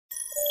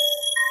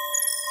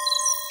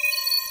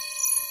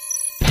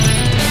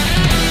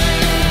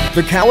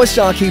The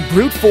Kawasaki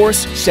Brute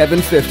Force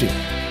 750,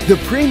 the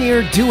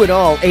premier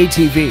do-it-all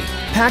ATV,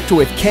 packed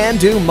with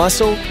can-do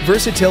muscle,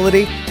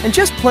 versatility, and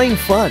just plain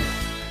fun.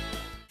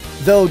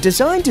 Though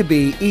designed to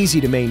be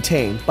easy to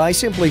maintain by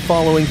simply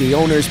following the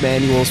owner's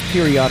manual's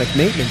periodic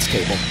maintenance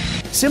table,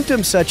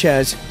 symptoms such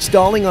as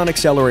stalling on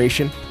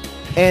acceleration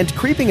and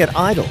creeping at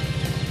idle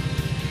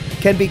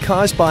can be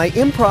caused by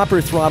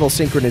improper throttle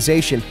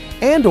synchronization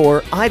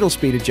and/or idle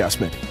speed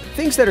adjustment,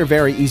 things that are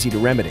very easy to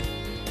remedy.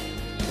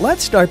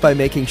 Let's start by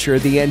making sure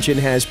the engine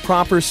has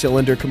proper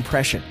cylinder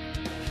compression.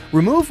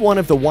 Remove one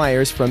of the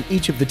wires from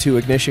each of the two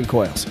ignition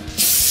coils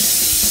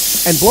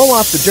and blow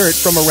off the dirt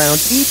from around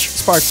each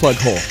spark plug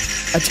hole.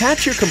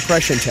 Attach your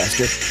compression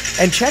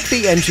tester and check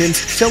the engine's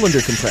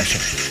cylinder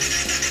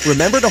compression.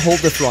 Remember to hold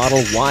the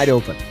throttle wide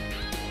open.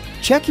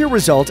 Check your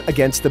result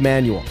against the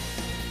manual.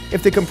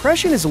 If the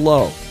compression is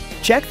low,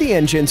 check the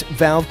engine's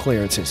valve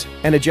clearances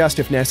and adjust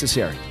if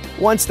necessary.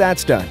 Once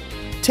that's done,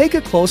 take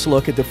a close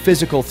look at the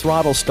physical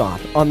throttle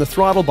stop on the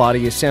throttle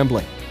body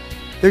assembly.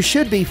 There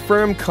should be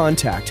firm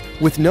contact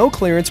with no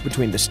clearance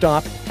between the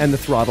stop and the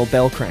throttle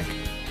bell crank.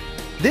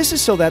 This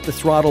is so that the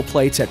throttle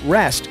plates at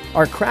rest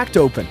are cracked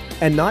open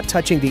and not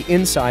touching the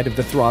inside of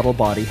the throttle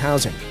body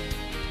housing.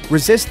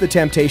 Resist the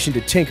temptation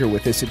to tinker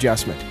with this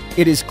adjustment.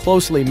 It is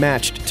closely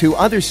matched to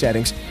other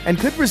settings and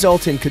could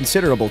result in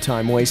considerable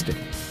time wasted.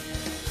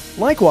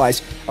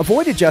 Likewise,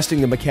 avoid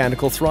adjusting the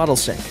mechanical throttle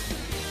sync.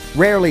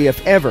 Rarely,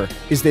 if ever,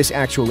 is this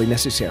actually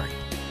necessary.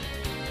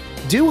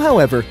 Do,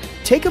 however,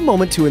 take a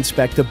moment to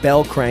inspect the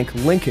bell crank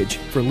linkage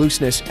for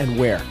looseness and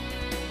wear.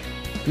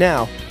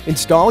 Now,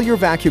 install your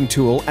vacuum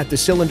tool at the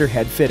cylinder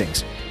head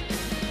fittings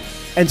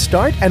and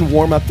start and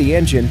warm up the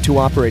engine to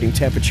operating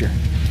temperature.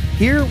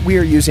 Here we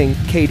are using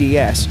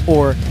KDS,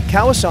 or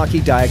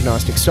Kawasaki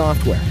Diagnostic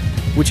Software,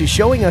 which is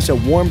showing us a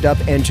warmed up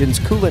engine's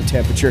coolant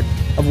temperature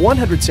of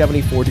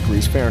 174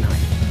 degrees Fahrenheit.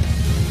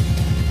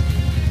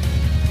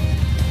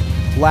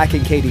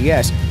 Lacking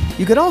KDS,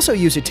 you could also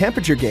use a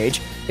temperature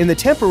gauge in the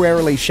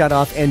temporarily shut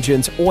off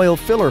engine's oil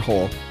filler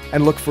hole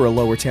and look for a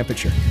lower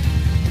temperature.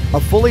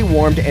 A fully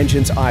warmed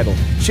engine's idle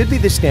should be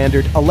the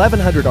standard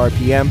 1100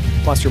 RPM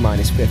plus or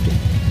minus 50.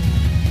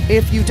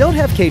 If you don't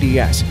have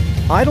KDS,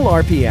 idle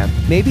RPM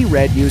may be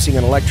read using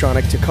an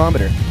electronic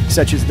tachometer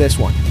such as this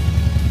one.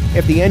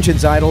 If the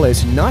engine's idle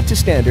is not to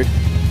standard,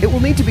 it will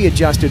need to be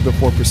adjusted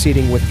before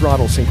proceeding with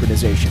throttle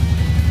synchronization.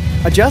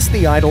 Adjust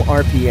the idle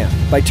RPM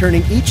by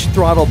turning each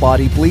throttle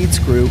body bleed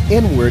screw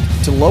inward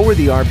to lower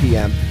the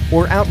RPM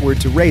or outward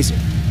to raise it.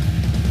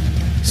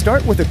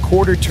 Start with a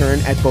quarter turn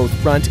at both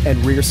front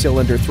and rear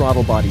cylinder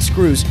throttle body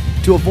screws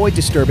to avoid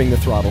disturbing the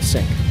throttle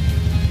sync.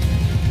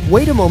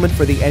 Wait a moment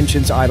for the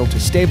engine's idle to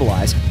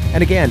stabilize,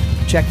 and again,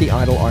 check the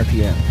idle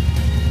RPM.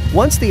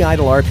 Once the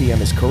idle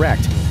RPM is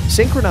correct,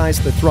 synchronize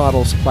the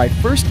throttles by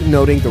first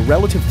noting the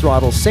relative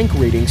throttle sync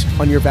readings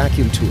on your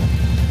vacuum tool.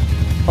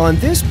 On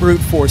this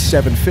Brute Force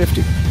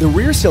 750, the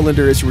rear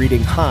cylinder is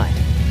reading high.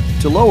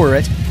 To lower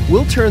it,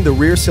 we'll turn the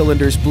rear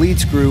cylinder's bleed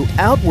screw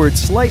outward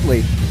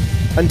slightly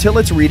until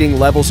its reading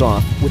levels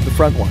off with the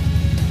front one.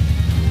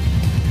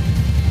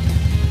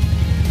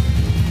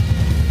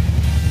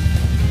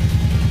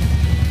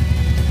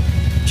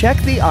 Check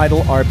the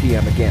idle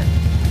RPM again,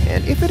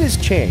 and if it has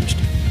changed,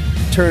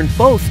 turn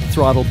both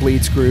throttle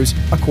bleed screws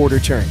a quarter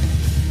turn.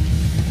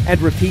 And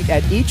repeat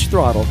at each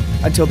throttle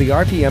until the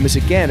RPM is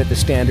again at the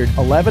standard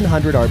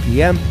 1100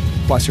 RPM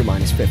plus or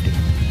minus 50.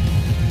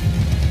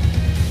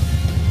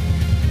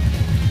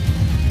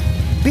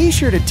 Be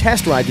sure to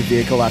test ride the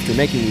vehicle after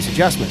making these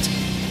adjustments,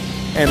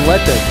 and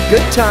let the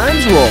good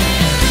times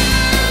roll.